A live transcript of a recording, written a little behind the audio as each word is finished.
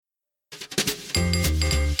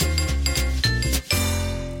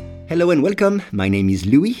Hello and welcome, my name is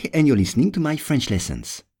Louis and you're listening to my French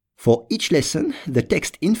lessons. For each lesson, the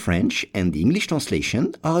text in French and the English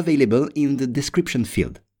translation are available in the description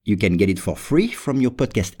field. You can get it for free from your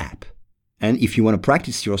podcast app. And if you want to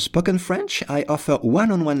practice your spoken French, I offer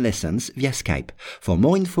one-on-one lessons via Skype. For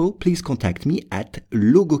more info, please contact me at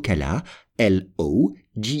logokala, Logokala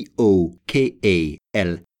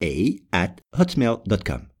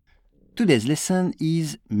 @hotmail.com. Today's lesson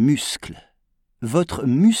is muscle. Votre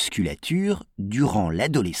musculature, durant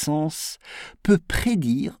l'adolescence, peut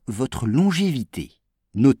prédire votre longévité,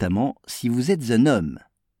 notamment si vous êtes un homme.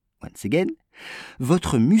 Once again,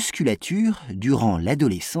 votre musculature, durant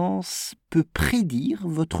l'adolescence, peut prédire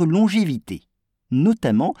votre longévité,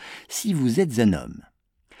 notamment si vous êtes un homme.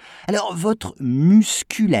 Alors, votre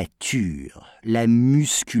musculature, la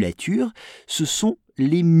musculature, ce sont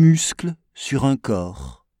les muscles sur un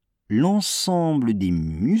corps. L'ensemble des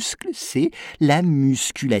muscles, c'est la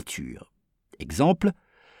musculature. Exemple,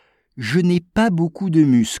 je n'ai pas beaucoup de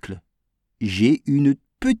muscles. J'ai une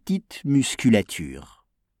petite musculature.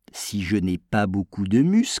 Si je n'ai pas beaucoup de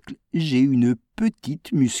muscles, j'ai une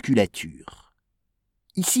petite musculature.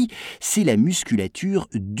 Ici, c'est la musculature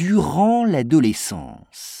durant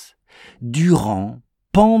l'adolescence. Durant,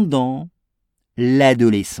 pendant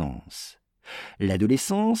l'adolescence.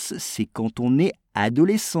 L'adolescence, c'est quand on est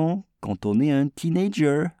adolescent, quand on est un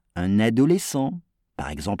teenager, un adolescent. Par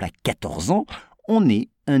exemple, à 14 ans, on est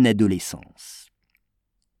un adolescence.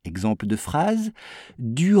 Exemple de phrase,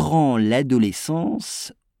 durant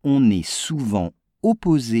l'adolescence, on est souvent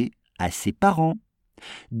opposé à ses parents.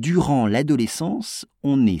 Durant l'adolescence,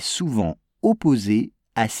 on est souvent opposé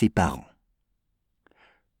à ses parents.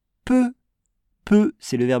 Peut,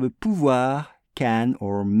 c'est le verbe pouvoir, can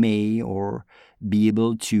or may or be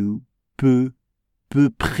able to, peut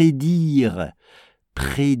prédire,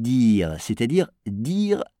 c'est-à-dire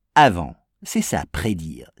dire avant. C'est ça,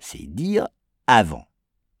 prédire, c'est dire avant.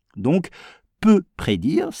 Donc, peut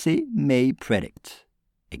prédire, c'est may predict.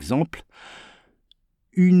 Exemple,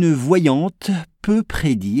 une voyante peut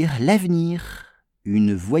prédire l'avenir.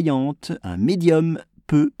 Une voyante, un médium,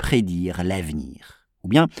 peut prédire l'avenir. Ou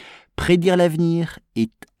bien, prédire l'avenir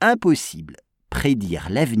est impossible. Prédire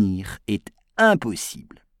l'avenir est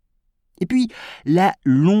impossible. Et puis, la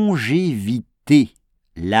longévité,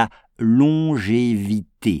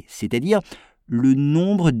 c'est-à-dire le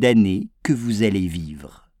nombre d'années que vous allez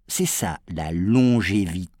vivre. C'est ça, la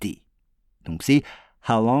longévité. Donc c'est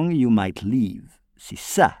how long you might live. C'est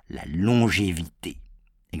ça, la longévité.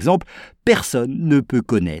 Exemple, personne ne peut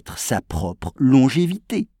connaître sa propre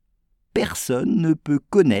longévité. Personne ne peut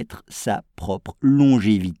connaître sa propre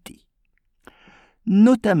longévité.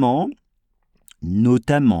 Notamment,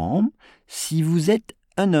 si vous êtes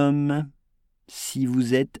un homme. Si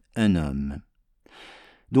vous êtes un homme.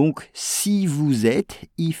 Donc, si vous êtes,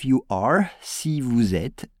 if you are, si vous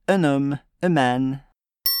êtes un homme, a man.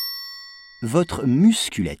 Votre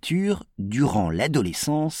musculature, durant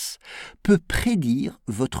l'adolescence, peut prédire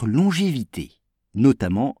votre longévité,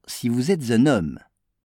 notamment si vous êtes un homme.